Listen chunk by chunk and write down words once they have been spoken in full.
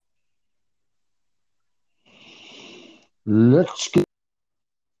Let's get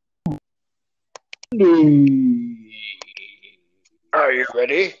Are you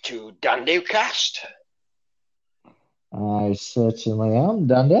ready to Dandycast? I certainly am,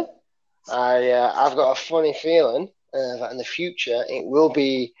 Danda. I've got a funny feeling that in the future it will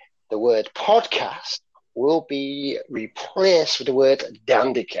be the word podcast will be replaced with the word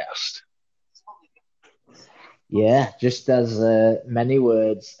Dandycast. Yeah, just as many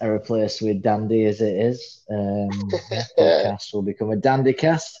words are replaced with dandy as it is. Yeah, podcast will become a dandy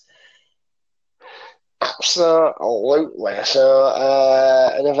cast. Absolutely. So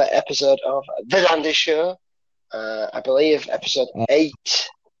another episode of the Dandy Show. I believe episode Uh, 8.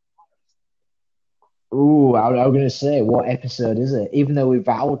 I was going to say, what episode is it? Even though we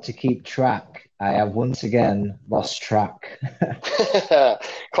vowed to keep track, I have once again lost track.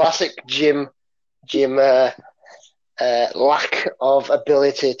 Classic Jim lack of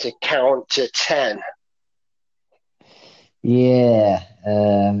ability to count to 10. Yeah,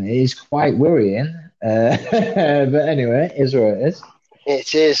 it is quite worrying. But anyway, it is what it is.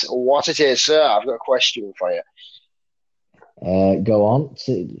 It is what it is, sir. I've got a question for you. Go on,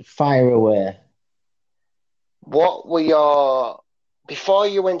 fire away. What were your, before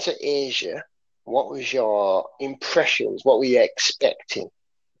you went to Asia, what was your impressions? What were you expecting?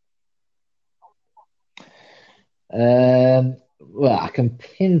 Well, I can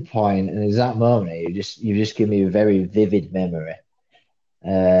pinpoint an exact moment. You just give me a very vivid memory.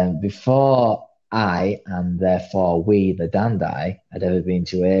 Before I and therefore we, the Dandai, had ever been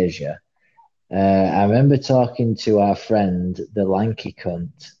to Asia, I remember talking to our friend, the lanky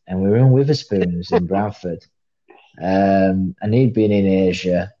cunt, and we were in Witherspoons in Bradford. And he'd been in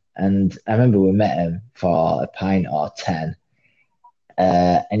Asia, and I remember we met him for a pint or 10.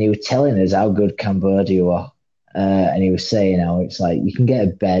 And he was telling us how good Cambodia was. And he was saying how it's like you can get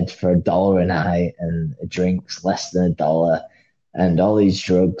a bed for $1 a night and drinks less than $1, and all these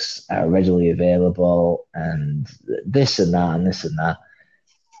drugs are readily available, and this and that and this and that.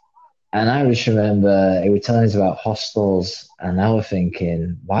 And I just remember he was telling us about hostels, and I was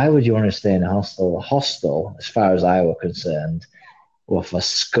thinking, why would you want to stay in a hostel? A hostel, as far as I were concerned, were for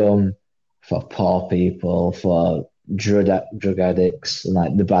scum, for poor people, for drug addicts, and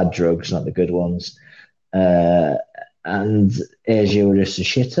like the bad drugs, not the good ones. Uh, and Asia were just a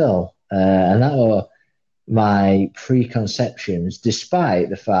shithole. And that were my preconceptions, despite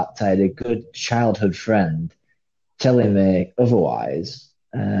the fact I had a good childhood friend telling me otherwise.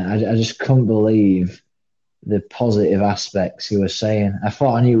 I just couldn't believe the positive aspects he was saying. I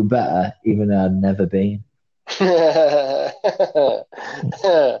thought I knew better, even though I'd never been.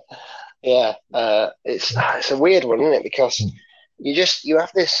 Yeah, it's a weird one, isn't it? Because you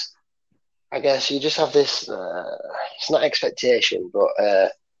have this. I guess you just have this. It's not expectation, but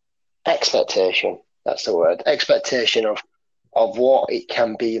expectation. That's the word. Expectation of what it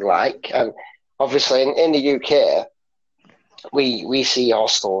can be like, and obviously in the UK, we see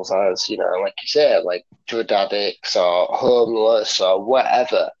hostels as, like you said, like drug addicts or homeless or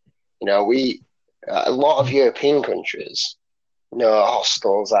whatever. We a lot of European countries know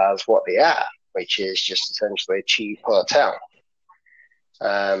hostels as what they are, which is just essentially a cheap hotel.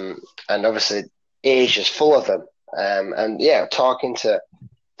 And obviously Asia's full of them. And yeah, talking to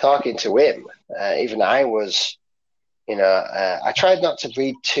him, even I was, I tried not to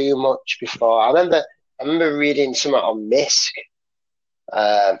read too much before. I remember reading something on Misk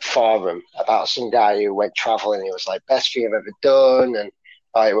forum about some guy who went traveling. He was like, best thing I've ever done, and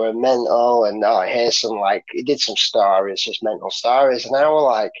it were mental, and here's some, like, he did some stories, just mental stories, and I was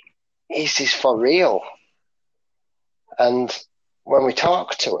like, is this for real? And when we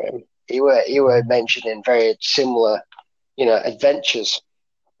talked to him, he were mentioning very similar, adventures,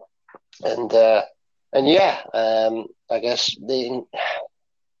 and yeah, I guess the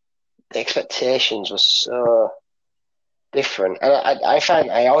expectations were so different. And I find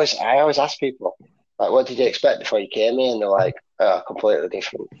I always ask people, like, what did you expect before you came here? And they're like, oh, completely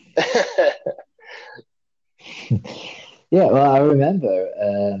different. Yeah, well, I remember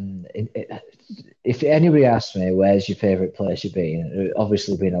if anybody asked me, where's your favorite place you've been?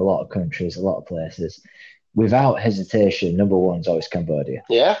 Obviously, been a lot of countries, a lot of places. Without hesitation, number one's always Cambodia.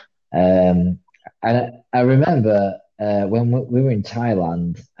 Yeah. Um, and I remember when we were in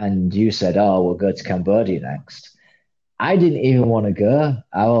Thailand and you said, oh, we'll go to Cambodia next. I didn't even want to go.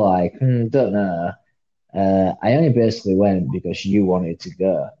 I was like, don't know. I only basically went because you wanted to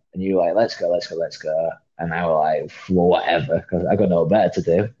go. And you were like, let's go, let's go, let's go. And I was like, well, whatever, because I got no better to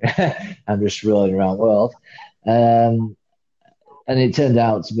do. I'm just rolling around the world. Um, and it turned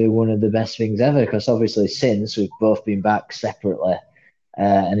out to be one of the best things ever because obviously since we've both been back separately,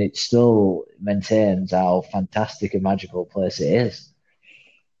 and it's still maintains how fantastic and magical a place it is.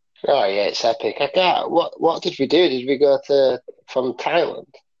 Oh yeah, it's epic. I can't. What did we do? Did we go to from Thailand?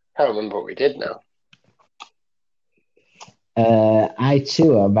 I can't remember what we did now. I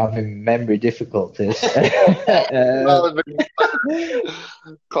too am having memory difficulties. Uh, Well,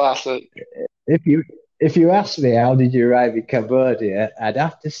 classic. if you if you ask me how did you arrive in Cambodia, I'd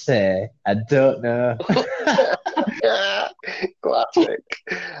have to say I don't know. Classic.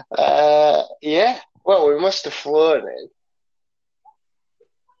 Yeah. Well, we must have flown in.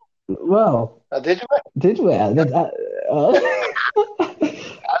 Well, Did did we?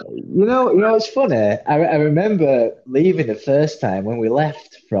 It's funny. I remember leaving the first time when we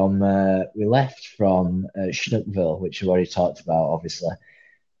left from Schnookville, which we've already talked about, obviously.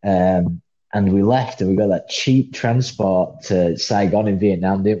 And we left and we got that cheap transport to Saigon in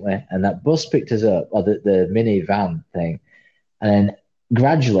Vietnam, didn't we? And that bus picked us up, or the minivan thing. And then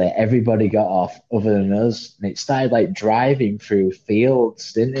gradually everybody got off other than us. And it started like driving through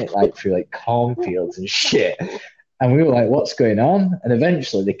fields, didn't it? Like through like cornfields and shit. And we were like, what's going on? And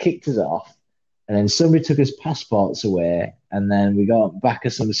eventually they kicked us off. And then somebody took his passports away. And then we got back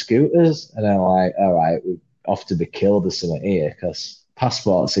of some scooters. And I'm like, all right, we're off to be killed or something here because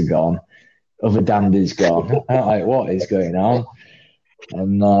passports are gone. Other dandy's gone. I'm like, what is going on?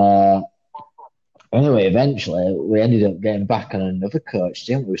 And anyway, eventually we ended up getting back on another coach,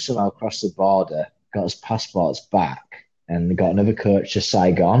 didn't we? We somehow crossed the border, got his passports back, and got another coach to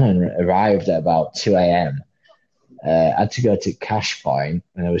Saigon and arrived at about 2 a.m. Had to go to Cash Point,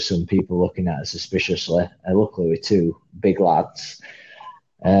 and there were some people looking at us suspiciously. Luckily, we were two big lads.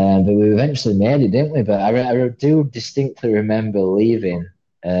 But we eventually made it, didn't we? But I do distinctly remember leaving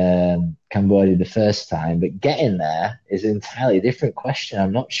Cambodia the first time, but getting there is an entirely different question.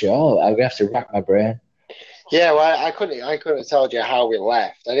 I'm not sure. I'm gonna have to rack my brain. Yeah, well, I couldn't have told you how we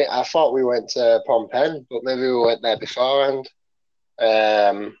left. I thought we went to Phnom Penh, but maybe we went there beforehand.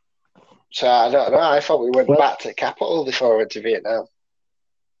 Um, so I don't know. I thought we went Well, back to the capital before we went to Vietnam.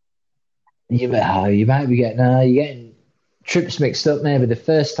 you might be getting you're getting trips mixed up. Maybe the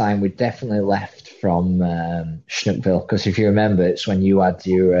first time we definitely left from Schnookville because if you remember, it's when you had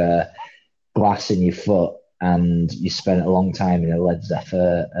your glass in your foot and you spent a long time in a Led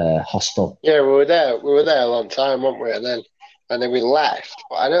Zeppelin hostel. Yeah, we were there. We were there a long time, weren't we? And then we left.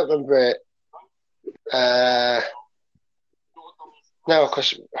 But I don't remember it. Uh, no,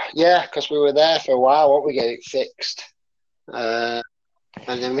 because we were there for a while. Weren't we getting it fixed? Uh,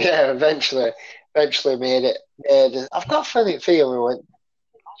 and then yeah, eventually I've got a funny feeling we went.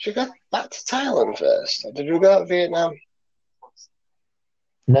 Should we go back to Thailand first, or did we go to Vietnam?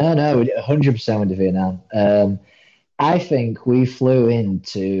 No, we 100% went to Vietnam. I think we flew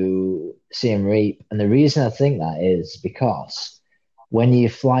into Siem Reap, and the reason I think that is because when you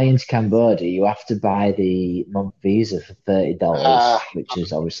fly into Cambodia, you have to buy the month visa for $30, Ah, which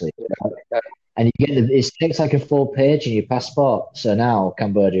is obviously, yeah. and you get it takes like a full page in your passport. So now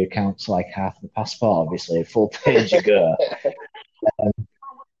Cambodia counts like half the passport, obviously, a full page you go.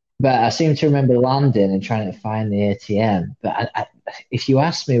 But I seem to remember landing and trying to find the ATM. But if you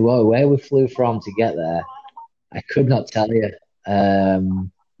ask me where we flew from to get there, I could not tell you.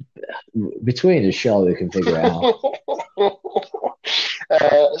 Between us, sure, we can figure it out.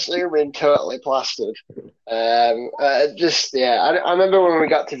 Assuming totally plastered. Just yeah, I remember when we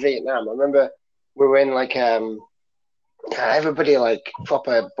got to Vietnam. I remember we were in like everybody like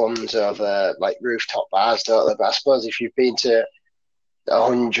proper bums over like rooftop bars, don't they? But I suppose if you've been to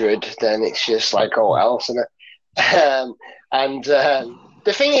 100, then it's just like oh else, isn't it? And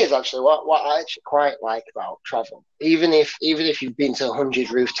the thing is, actually, what I actually quite like about travel, even if you've been to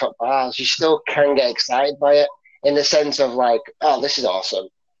 100 rooftop bars, you still can get excited by it in the sense of like, oh, this is awesome.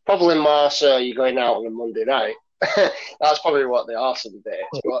 Probably more so you're going out on a Monday night. That's probably what the awesome bit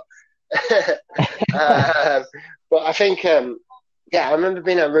is. Um, but I think, yeah, I remember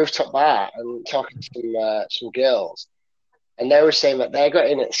being at a rooftop bar and talking to some girls, and they were saying that they got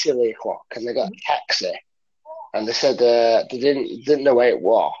in at silly o'clock and they got a taxi, and they said they didn't know where it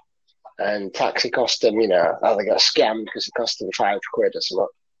was, and taxi cost them, oh, they got scammed because it cost them £5 or something.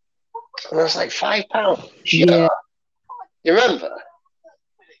 And I was like, £5? Yeah, Sure. You remember?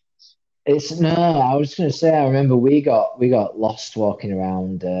 it's no. I was going to say I remember we got lost walking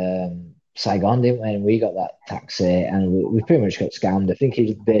around Saigon, didn't we? And we got that taxi, and we pretty much got scammed. I think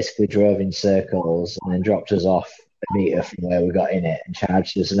he basically drove in circles and then dropped us off a meter from where we got in it and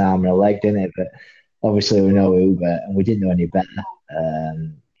charged us an arm and a leg, didn't it? But obviously we know Uber, and we didn't know any better.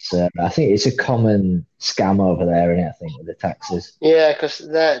 So I think it's a common scam over there, isn't it? I think with the taxis. Yeah, because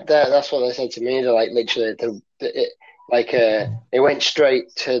that's what they said to me. They're like, literally, Like, he went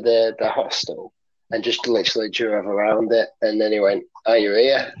straight to the hostel and just literally drove around it. And then he went, "Are you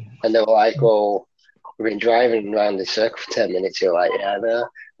here?" And they were like, "Well, we've been driving around the circle for 10 minutes." You're like, "Yeah, I know."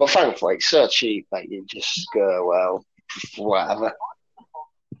 But thankfully, it's so cheap. Like, you just go, well, whatever.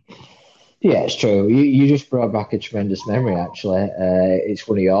 Yeah, it's true. You just brought back a tremendous memory, actually. It's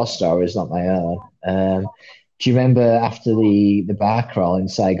one of your stories, not my own. Do you remember after the bar crawl in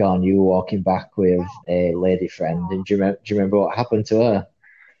Saigon, you were walking back with a lady friend, and do you remember what happened to her?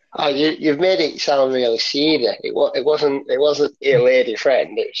 Oh, you've made it sound really seedy. It wasn't your lady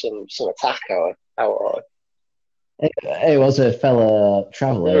friend. It was some attack out. It was a fellow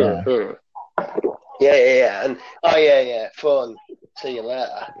traveller, yeah. Mm-hmm. Yeah, yeah, yeah. And oh yeah, yeah. Phone. See you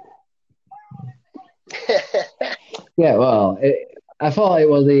later. Yeah, well, I thought it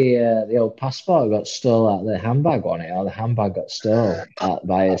was the old passport got stole out of the handbag on it, or the handbag got stole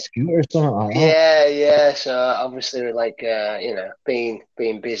by a scooter or something like that. Yeah, yeah. So obviously, we're like, being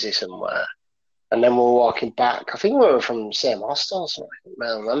busy somewhere, and then we're walking back. I think we were from the same hostel, so I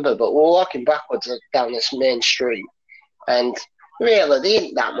can't remember. But we're walking backwards down this main street, and really, there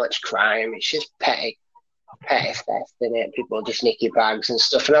ain't that much crime. It's just petty theft in it. People just nick your bags and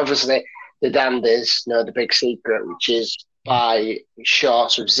stuff. And obviously, the danders know the big secret, which is buy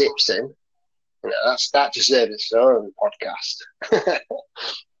shorts with zips in. That deserves its own podcast.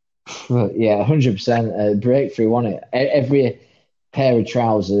 But yeah, 100% breakthrough on it. Every pair of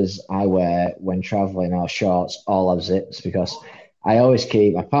trousers I wear when traveling or shorts all have zips because I always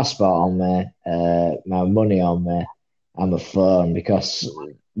keep my passport on me, my money on me, and my phone because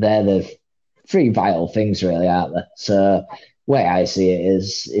they're the three vital things, really, aren't they? So, way I see it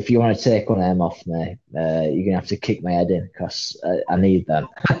is if you want to take one of them off me, you're gonna have to kick my head in because I need them.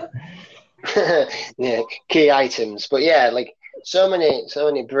 Yeah, key items. But yeah, like so many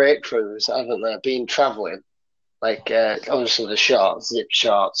breakthroughs, haven't there? Been traveling, like obviously the shorts, zip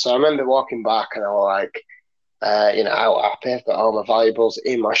shorts. So I remember walking back and I was like, out happy. I've got all my valuables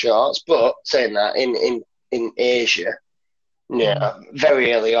in my shorts. But saying that, in Asia, yeah,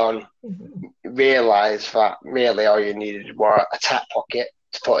 very early on, realised that really all you needed were a tap pocket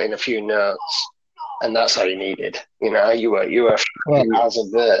to put in a few notes, and that's all you needed. You were Well, as a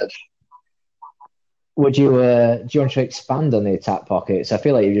bird. would you do you want to expand on the attack pockets? I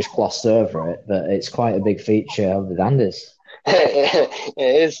feel like you just glossed over it, but it's quite a big feature of the Danders. It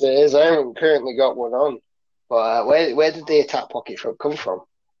is. It is. I haven't currently got one on, but where did the attack pocket come from?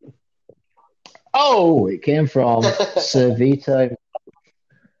 Oh, it came from Sir Vito.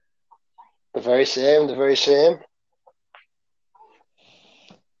 The very same. The very same.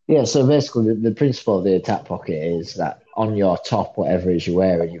 Yeah, so basically the principle of the attack pocket is that on your top, whatever it is you're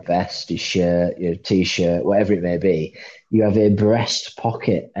wearing, your vest, your shirt, your t-shirt, whatever it may be, you have a breast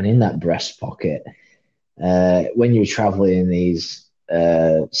pocket, and in that breast pocket, when you're traveling in these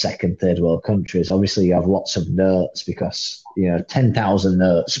second, third world countries, obviously you have lots of notes because 10,000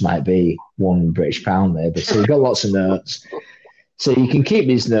 notes might be £1 British maybe. So you've got lots of notes. So you can keep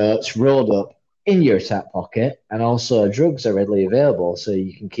these notes rolled up in your tap pocket, and also drugs are readily available. So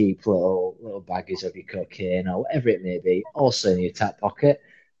you can keep little baggies of your cocaine or whatever it may be also in your tap pocket,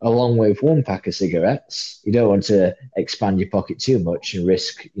 along with one pack of cigarettes. You don't want to expand your pocket too much and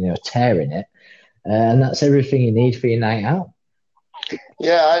risk tearing it. And that's everything you need for your night out.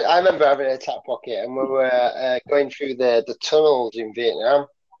 Yeah, I remember having a attack pocket, and we were going through the tunnels in Vietnam.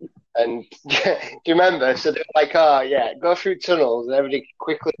 And do you remember? So they're like, "Oh yeah, go through tunnels, and everybody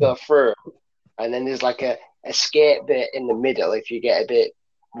quickly go through." And then there's like a escape bit in the middle if you get a bit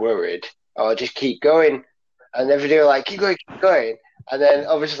worried, or just keep going. And everybody were like, keep going, keep going. And then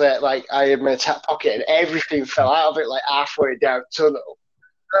obviously, like, I had my tap pocket and everything fell out of it like halfway down the tunnel.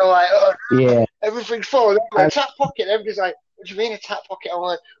 And I'm like, oh, Yeah, everything's falling out of my I, tap pocket. And everybody's like, what do you mean a tap pocket? I'm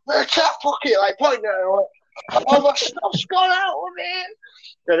like, my tap pocket, like pointing at it. I'm like, oh, my stuff's gone out of it.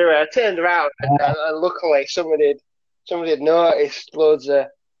 Anyway, I turned around and luckily somebody had noticed loads of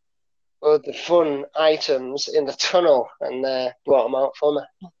fun items in the tunnel and brought them out for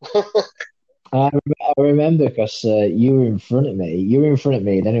me. I remember because you were in front of me. You were in front of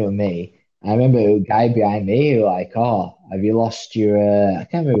me, then it was me. I remember a guy behind me who like, "Oh, have you lost your? I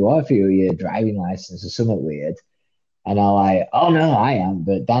can't remember what for you, your driving license or something weird." And I like, "Oh no, I am,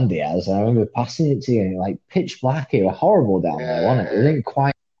 but Dandy has." And I remember passing it to you, and like pitch black. It was horrible down there, wasn't it? We Uh, didn't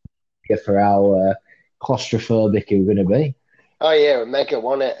quite get for how claustrophobic it was going to be. oh yeah, mega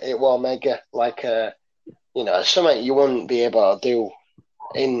won it. It was mega like something you wouldn't be able to do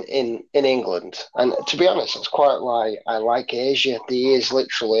in England. And to be honest, it's quite like I like Asia. There is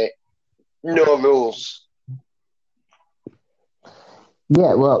literally no rules.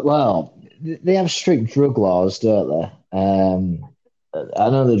 Yeah, well, they have strict drug laws, don't they? I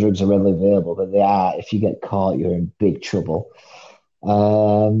know the drugs are readily available, but they are. If you get caught, you're in big trouble.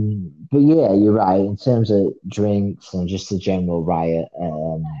 But yeah, you're right. In terms of drinks and just the general riot,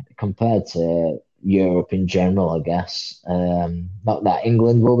 compared to Europe in general, I guess. Not that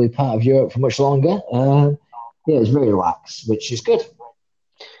England will be part of Europe for much longer. Yeah, it's very relaxed, which is good.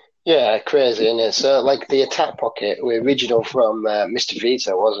 Yeah, crazy, isn't it? So, like the attack pocket, we original from Mr.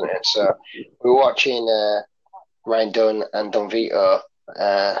 Vito, wasn't it? So, we were watching Ryan Dunn and Don Vito,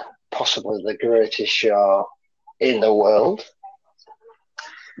 uh, possibly the greatest show in the world.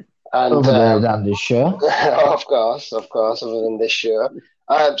 And Over the Dandy show. of course, other than this show.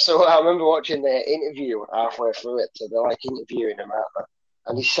 So I remember watching their interview halfway through it. So they're like interviewing him out,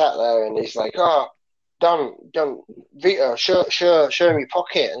 and he sat there and he's like, "Oh, Don, Vito, show him your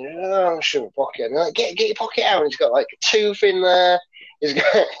pocket." And oh, show my pocket. And they're like, get your pocket out. And he's got like a tooth in there. He's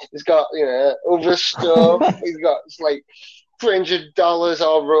got other stuff. He's got like $300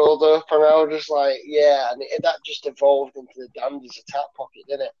 all rolled up, and I was just like, yeah, and that just evolved into the Dandy's attack pocket,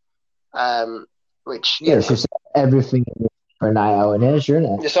 didn't it? Which Yeah, it's just everything for a night out in Asia,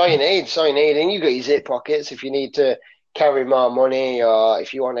 isn't it? That's all you need. That's all you need. And you got your zip pockets if you need to carry more money, or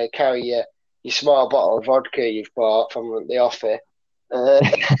if you want to carry your small bottle of vodka you've bought from the offer. Uh,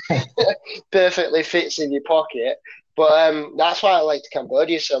 Perfectly fits in your pocket. But that's why I liked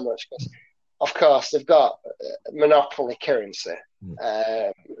Cambodia so much, because, of course, they've got monopoly currency. Uh,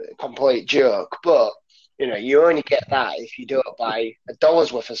 Complete joke. But, you only get that if you do it by a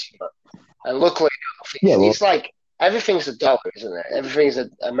dollar's worth of something. And luckily enough, it's like everything's a dollar, isn't it? Everything's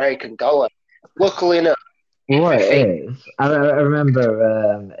an American dollar. Luckily enough. What it is, I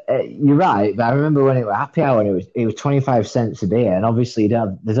remember. You're right, but I remember when it was happy hour, and it was 25 cents a beer, and obviously they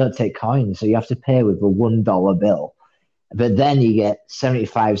don't take coins, so you have to pay with a $1 bill. But then you get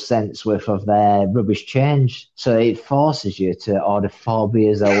 75 cents worth of their rubbish change, so it forces you to order 4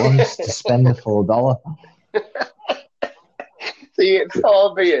 beers at once to spend the full dollar. So you get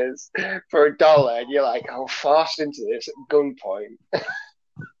 4 beers for $1, and you're like, "I'm forced into this at gunpoint."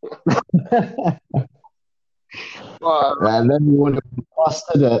 Well, And then you would have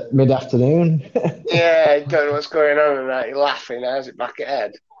blasted at mid-afternoon. yeah, don't know what's going on, and that you're laughing. How's it back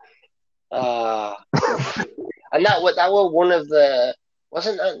ahead? Uh, and that were one of the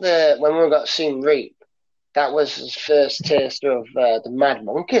wasn't that the when we got seen Reap. That was his first taste of the Mad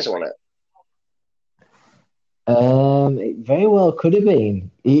Monkeys, wasn't it? It very well could have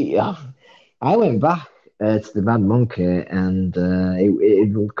been. I went back to the Mad Monkey, and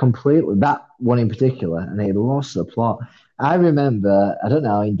it completely that one in particular, and it lost the plot. I remember. I don't know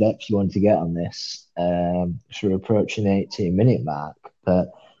how in depth you want to get on this. So we're approaching the 18-minute mark,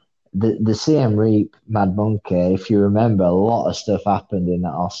 but the CM Reap Mad Monkey, if you remember, a lot of stuff happened in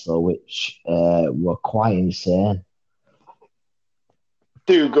that hostel, which were quite insane.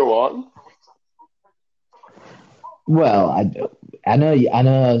 Do go on. Well, I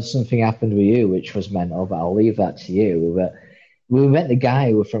know something happened with you, which was mental, but I'll leave that to you. But we met the guy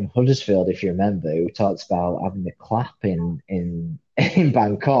who was from Huddersfield, if you remember, who talked about having the clap in in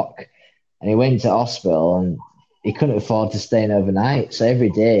Bangkok, and he went to hospital and he couldn't afford to stay in overnight, so every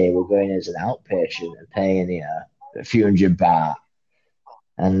day we're going as an outpatient and paying a few hundred baht.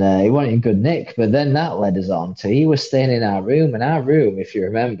 And he wasn't in good nick, but then that led us on to he was staying in our room, and our room, if you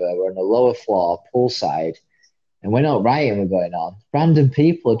remember, we're on the lower floor, poolside. And when not rioting were going on, random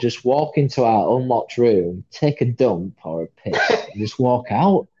people just walk into our unlocked room, take a dump or a piss, and just walk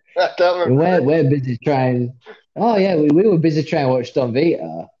out. I don't And remember. we're busy trying. Oh yeah, we were busy trying to watch Don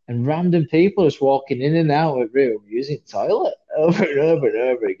Vito, and random people just walking in and out of the room using the toilet over and over and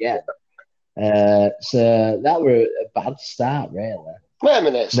over again. So that were a bad start, really. Wait a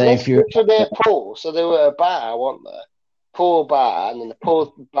minute. So But they if you to their pool. So there were a bar, weren't there? Pool bar, and then the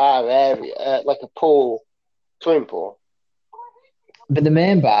pool bar area, like a pool swimming pool. but the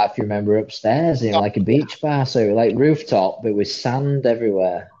main bar, if you remember, upstairs in Oh, like a beach bar, so like rooftop, but with sand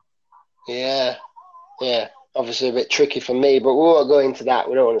everywhere. yeah, yeah. Obviously a bit tricky for me, but we won't go into that.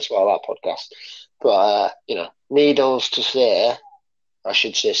 We don't want to spoil that podcast. But needles to say, I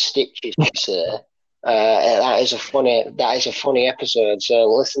should say stitches to say. That is a funny episode. So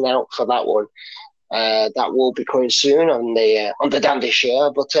listen out for that one. That will be coming soon on the Dandy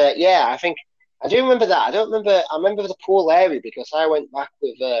Show. But yeah, I do remember that. I remember the pool area because I went back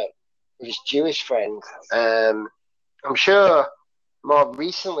with his Jewish friend. I'm sure more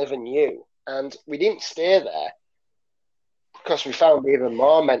recently than you, and we didn't stay there because we found an even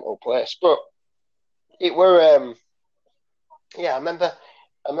more mental place. But it were yeah, I remember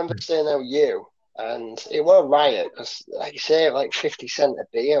staying there with you. And it was a riot because, like you say, like 50 cent a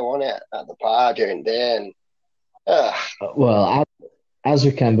beer, wasn't it, at the bar during the day? And uh, Well, as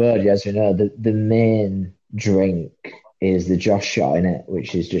with Cambodia, as we know, the main drink is the Josh shot in it,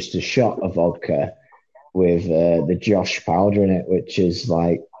 which is just a shot of vodka with the Josh powder in it, which is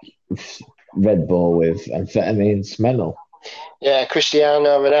like Red Bull with amphetamines mental. yeah,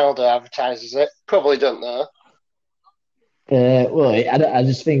 Cristiano Ronaldo advertises it. Probably don't know. Well, I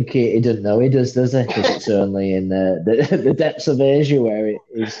just think he doesn't know he does he? Because it's only in the depths of Asia where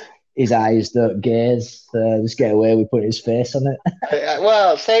his eyes don't gaze. Just get away with putting his face on it.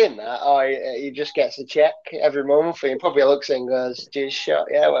 Well, saying that, he just gets a check every month. And he probably looks and goes, "Juice shot,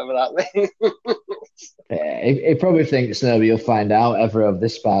 yeah, whatever that means." He probably thinks nobody will find out ever of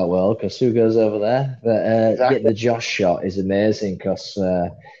this part of the world because who goes over there? But yeah, Exactly. the Josh shot is amazing because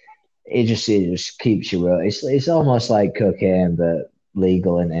it just keeps you real. It's almost like cocaine but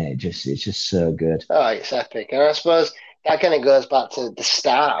legal in it. It's just so good. Oh, it's epic. And I suppose that kind of goes back to the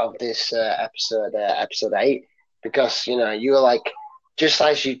start of this episode 8, because, you were like, just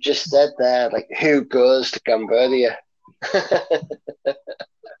as you just said there, like, who goes to Cambodia?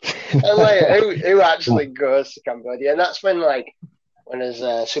 And like, who actually goes to Cambodia? And that's when his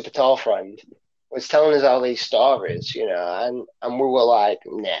super tall friend was telling us all these stories, and we were like,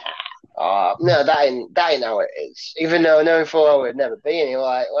 nah. No, that ain't how it is. Even though knowing full well we'd never been, you're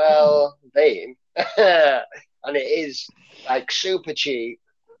like, well, been. And it is like super cheap,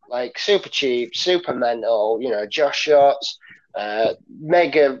 super mental, Josh shots,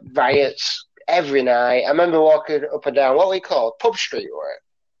 mega riots every night. I remember walking up and down what we call Pub Street,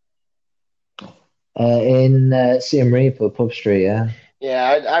 right? In Siem Reap or Pub Street, yeah.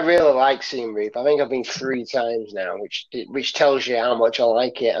 Yeah, I really like Siem Reap. I think I've been 3 times now, which tells you how much I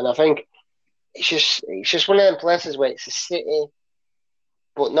like it. And I think it's just one of them places where it's a city,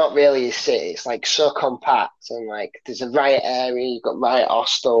 but not really a city. It's like so compact, and like there's a riot area, you've got riot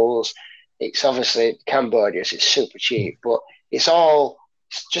hostels. It's obviously Cambodia, so it's super cheap, but it's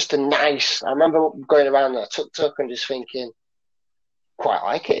just a nice. I remember going around there tuk tuk and just thinking, quite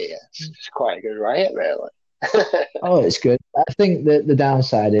like it here. It's quite a good riot, really. Oh, it's good. I think that the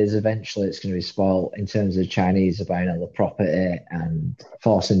downside is eventually it's going to be spoiled in terms of Chinese are buying all the property and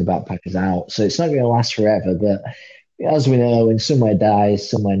forcing the backpackers out. So it's not going to last forever. But as we know, when somewhere dies,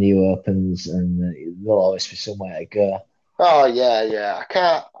 somewhere new opens, and there'll always be somewhere to go. Oh yeah, yeah. I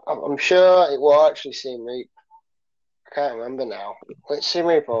can't. I'm sure it will actually Siem Reap. I can't remember now. Let's Siem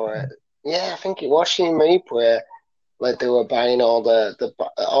Reap or yeah, I think it was Siem Reap where like they were buying all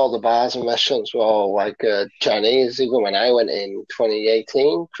the bars and restaurants were all like Chinese. Even when I went in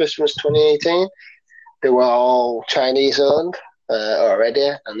 2018, Christmas 2018, they were all Chinese owned already,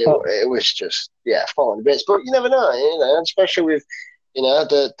 and Oh, it was just falling to bits. But you never know, especially with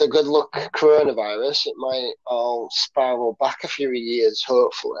the good luck coronavirus, it might all spiral back a few years,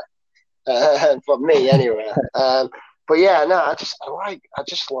 hopefully. For me anyway. But yeah, no, I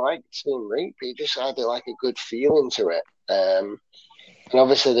just like Team Reap. It just added like a good feeling to it. And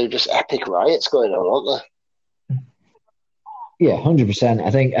obviously they're just epic riots going on, aren't yeah, 100%.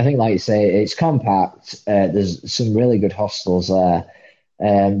 I think, like you say, it's compact. There's some really good hostels there.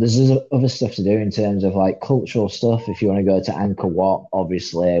 There's other stuff to do in terms of like cultural stuff. If you want to go to Angkor Wat,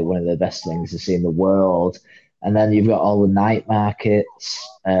 obviously one of the best things to see in the world. And then you've got all the night markets,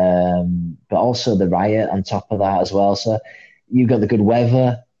 but also the riot on top of that as well. So you've got the good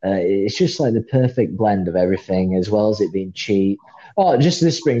weather. It's just like the perfect blend of everything, as well as it being cheap. Oh, just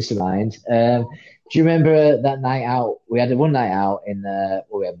this springs to mind. Do you remember that night out? We had one night out well,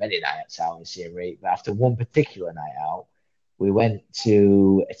 we had many nights out in Siem Reap, but after one particular night out, we went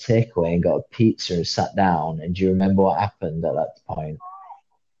to a takeaway and got a pizza and sat down. And do you remember what happened at that point?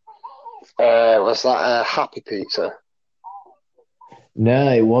 they? Was that a happy pizza?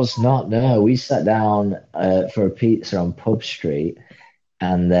 No, it was not. No, we sat down for a pizza on Pub Street,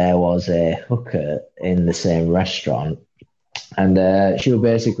 and there was a hooker in the same restaurant, and she was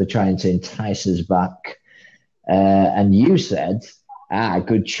basically trying to entice us back. And you said,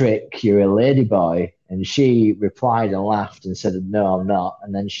 good trick, you're a lady boy. And she replied and laughed and said, no, I'm not.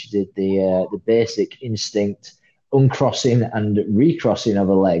 And then she did the basic instinct uncrossing and recrossing of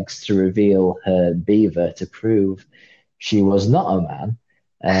her legs to reveal her beaver to prove she was not a man.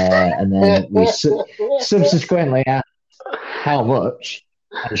 And then we subsequently asked how much,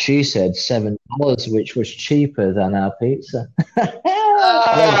 and she said $7, which was cheaper than our pizza. Wasn't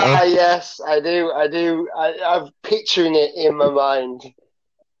Ah, it? yes, I do. I'm picturing it in my mind.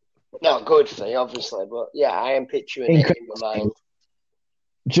 Not a good thing, obviously, but yeah, I am picturing it in my Incredible. mind.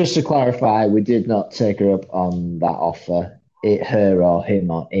 Just to clarify, we did not take her up on that offer. her or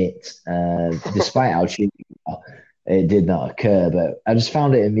him or it, despite how cheap it did not occur. But I just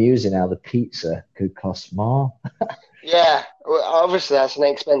found it amusing how the pizza could cost more. Yeah, well, obviously that's an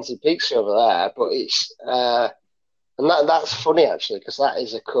expensive pizza over there, but it's and that's funny actually because that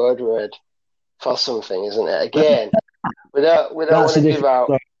is a code word for something, isn't it? Again, we don't That's want a to give different out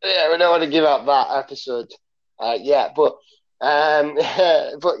story. we don't want to give out that episode yet, but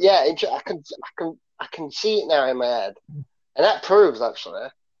but yeah, I can see it now in my head, and that proves actually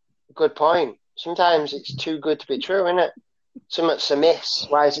a good point. Sometimes it's too good to be true, isn't it? Something's amiss.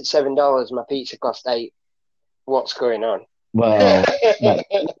 Why is it $7? My pizza cost 8. What's going on? Well, at that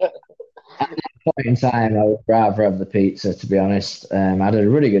point in time, I would rather have the pizza, to be honest. I had a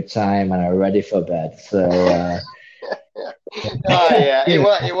really good time and I was ready for bed. So, Oh yeah, it you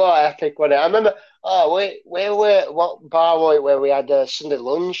was epic, wasn't it? I remember. Oh wait, where were what bar were it where we had a Sunday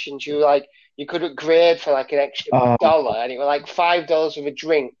lunch and you could upgrade for like an extra know, dollar and it was like $5 with a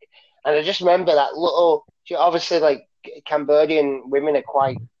drink. And I just remember that little. Obviously, like Cambodian women are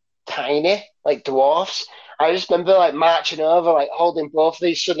quite tiny, like dwarfs. I just remember like marching over, like holding both of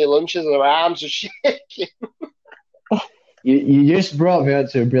these Sunday lunches and their arms were shaking. you just brought me on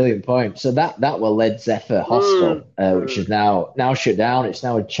to a brilliant point. So that was Led Zephyr Mm, Hostel, which mm, is now shut down. It's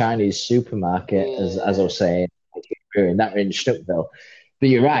now a Chinese supermarket, as I yeah. was saying, in that in Snookville. But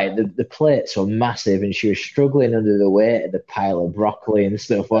you're right, the plates were massive, and she was struggling under the weight of the pile of broccoli and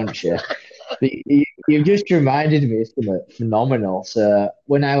stuff, wasn't she? But you just reminded me of something phenomenal. So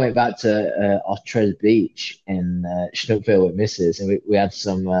when I went back to Ortrez Beach in Snookville with Mrs. and we had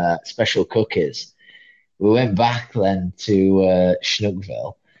some special cookies, we went back then to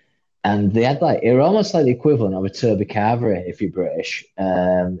Snookville, and they had like it were almost like the equivalent of a Toby Carvery if you're British.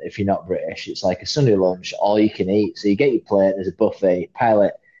 If you're not British, it's like a Sunday lunch, all you can eat. So you get your plate, there's a buffet, you pile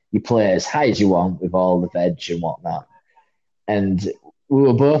it, you plate as high as you want with all the veg and whatnot. And we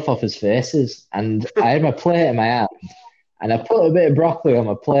were both off his faces, and I had my plate in my hand, and I put a bit of broccoli on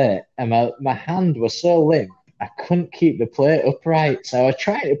my plate, and my hand was so limp I couldn't keep the plate upright. So I was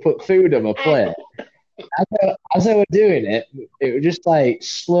trying to put food on my plate as I was doing it, it was just like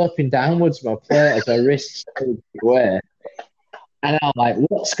slurping downwards my plate as my wrists started to away. And I'm like,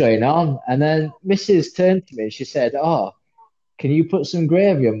 what's going on? And then Mrs. turned to me and she said, oh, can you put some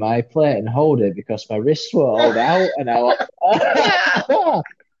gravy on my plate and hold it because my wrists were all out? And I was oh,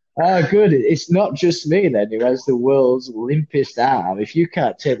 oh, good. It's not just me then who has the world's limpest arm. If you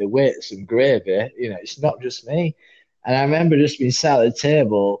can't take the weight of some gravy, it's not just me. And I remember just being sat at the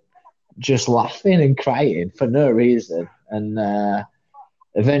table just laughing and crying for no reason. And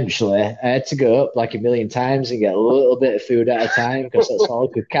eventually, I had to go up like a million times and get a little bit of food at a time because that's all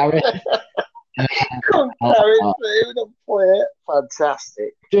I could carry. Couldn't I, carry I, food on plate.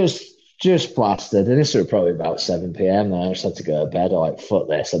 Fantastic. just plastered. And this was probably about 7 p.m. And I just had to go to bed. I like, fuck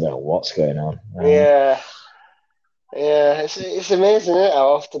this. I don't know what's going on. Yeah, yeah. It's amazing, isn't it, how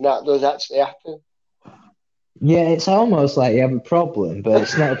often that does actually happen. Yeah, it's almost like you have a problem, but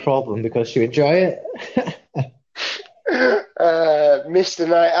it's not a problem because you enjoy it. Missed the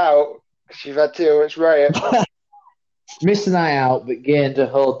night out because you've had too much riot. Missed an eye out, but gained a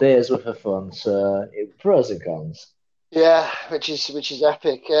whole day's worth of fun. So, pros and cons. Yeah, which is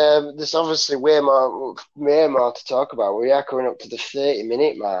epic. There's obviously way more to talk about. We are coming up to the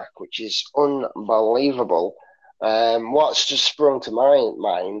 30-minute mark, which is unbelievable. What's just sprung to my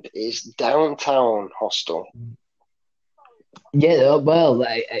mind is Downtown Hostel. Yeah, well,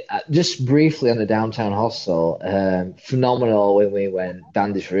 just briefly on the downtown hostel, phenomenal when we went.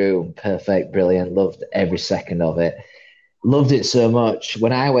 Dandy's room, perfect, brilliant. Loved every second of it. Loved it so much.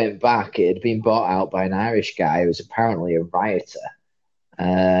 When I went back, it had been bought out by an Irish guy who was apparently a rioter.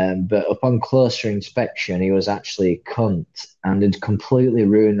 But upon closer inspection, he was actually a cunt and had completely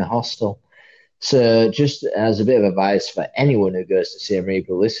ruined the hostel. So, just as a bit of advice for anyone who goes to see a movie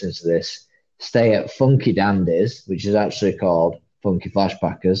who listens to this, stay at Funky Dandies, which is actually called Funky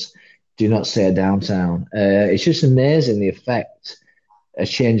Flashbackers. Do not stay at downtown. It's just amazing the effect a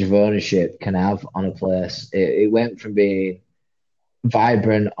change of ownership can have on a place. It went from being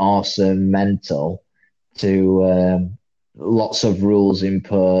vibrant, awesome, mental to lots of rules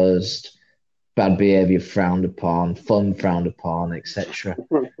imposed, bad behavior frowned upon, fun frowned upon, etc.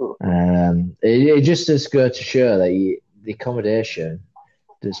 It just does go to show that the accommodation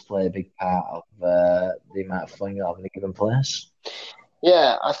does play a big part of the amount of fun you have in a given place.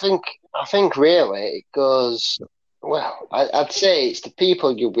 Yeah, I think really it goes well. I'd say it's the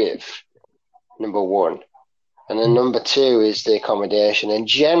people you're with, number one, and then number two is the accommodation. And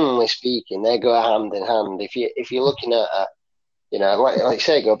generally speaking, they go hand in hand. If you're looking at, like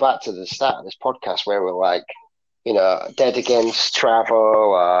say, go back to the start of this podcast where we're like, dead against travel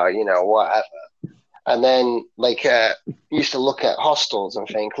or, whatever. And then, like, used to look at hostels and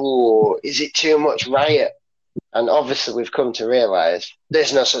think, oh, is it too much riot? And obviously, we've come to realise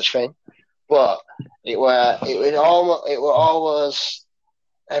there's no such thing. But it were always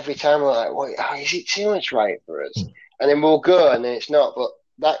every time we're like, wait, is it too much riot for us? And then we'll go, and then it's not.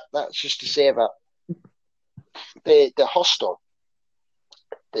 But that's just to say about the hostel,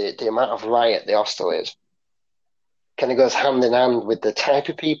 the amount of riot the hostel is, kind of goes hand in hand with the type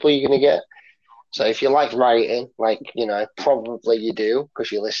of people you're going to get. So if you like writing, like, probably you do because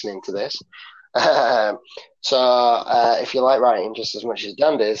you're listening to this. So if you like writing just as much as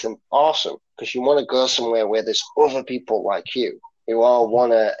Dan does, then awesome, because you want to go somewhere where there's other people like you who all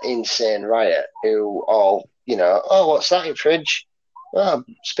want to insane riot, who all, oh, what's that in fridge? Oh,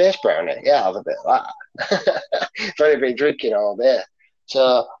 space brownie. Yeah, I'll have a bit of that. Very been drinking all day.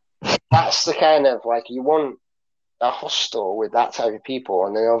 So that's the kind of, like, you want a hostel with that type of people,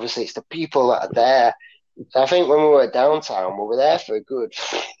 and then obviously it's the people that are there. I think when we were downtown, we were there for a good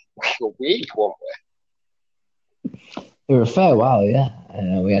a week, weren't For a fair while, yeah.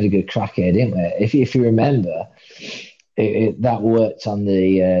 We had a good crack here, didn't we? If you remember, that worked on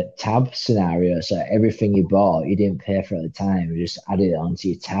the tab scenario. So everything you bought, you didn't pay for at the time. You just added it onto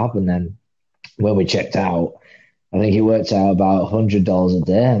your tab. And then when we checked out, I think it worked out about $100 a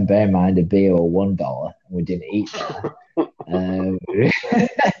day. And bear in mind, a beer was $1. And we didn't eat there.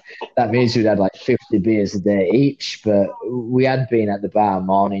 That means we'd had like 50 beers a day each. But we had been at the bar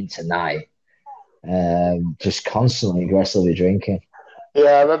morning to night. Just constantly aggressively drinking.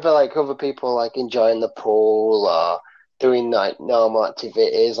 Yeah, I remember like other people like enjoying the pool or doing like normal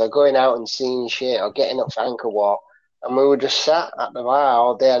activities or going out and seeing shit or getting up for anchor walk, and we were just sat at the bar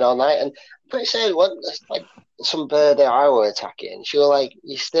all day and all night. And pretty soon, like some bird I were attacking, she was like,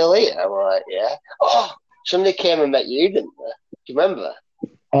 "You still here?" And we're like, "Yeah." Oh, somebody came and met you, didn't they? Do you remember?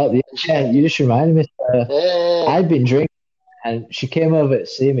 Oh, yeah, you just reminded me. Yeah. I'd been drinking. And she came over to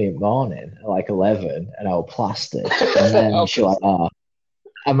see me in the morning at like 11 and I was plastered. And then she was like, oh,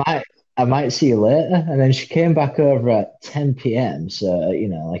 I might see you later. And then she came back over at 10 p.m. So,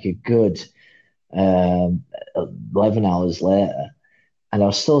 like a good 11 hours later. And I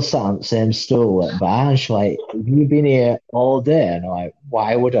was still sat on the same stool at the bar. And she's like, have you been here all day? And I'm like,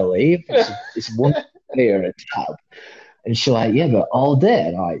 why would I leave? It's one beer at a tab. And she's like, yeah, but all day.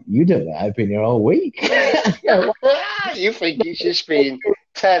 And I'm like, you don't know, I've been here all week. You think it's just been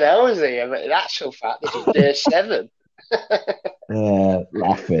 10 hours here, but in actual fact, this is day 7.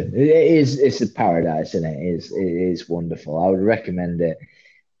 Laughing. It's a paradise, and it is wonderful. I would recommend it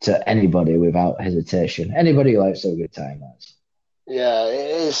to anybody without hesitation. Anybody who likes to have a good time, that's. Yeah,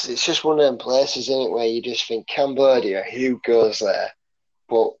 it is. It's just one of them places, isn't it, where you just think Cambodia, who goes there?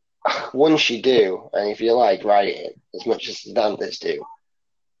 But once you do, and if you like writing as much as the Dandies do,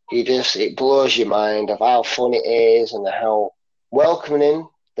 it blows your mind of how fun it is and how welcoming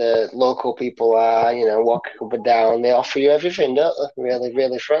the local people are. Walking up and down, they offer you everything, don't they? Really,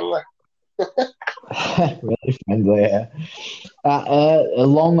 really friendly. Really friendly, yeah. A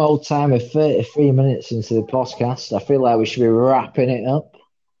long old time of 33 minutes into the podcast. I feel like we should be wrapping it up.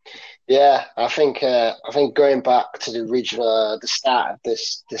 Yeah, I think going back to the original, the start of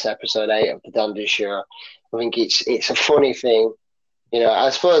this episode 8 of the Dandy Show, I think it's a funny thing. I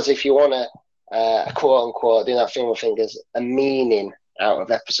suppose if you want to quote unquote do that thing, I think there's a meaning out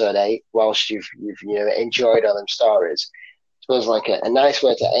of episode 8 whilst you've enjoyed all them stories. I suppose like a nice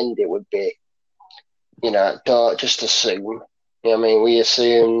way to end it would be, don't just assume. I mean? We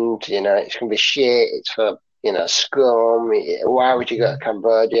assumed, it's going to be shit. It's for, scum. Why would you go to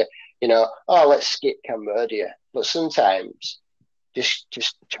Cambodia? Oh, let's skip Cambodia. But sometimes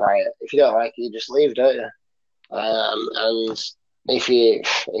just try it. If you don't like it, you just leave, don't you? And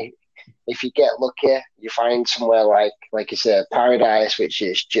if you get lucky, you find somewhere like you said, paradise, which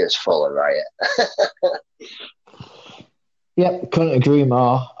is just full of riot. Yep, couldn't agree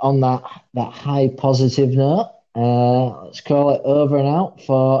more on that high positive note. Let's call it over and out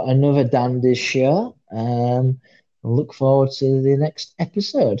for another Dandy's show. Look forward to the next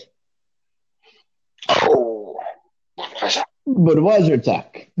episode. Oh, Budweiser attack.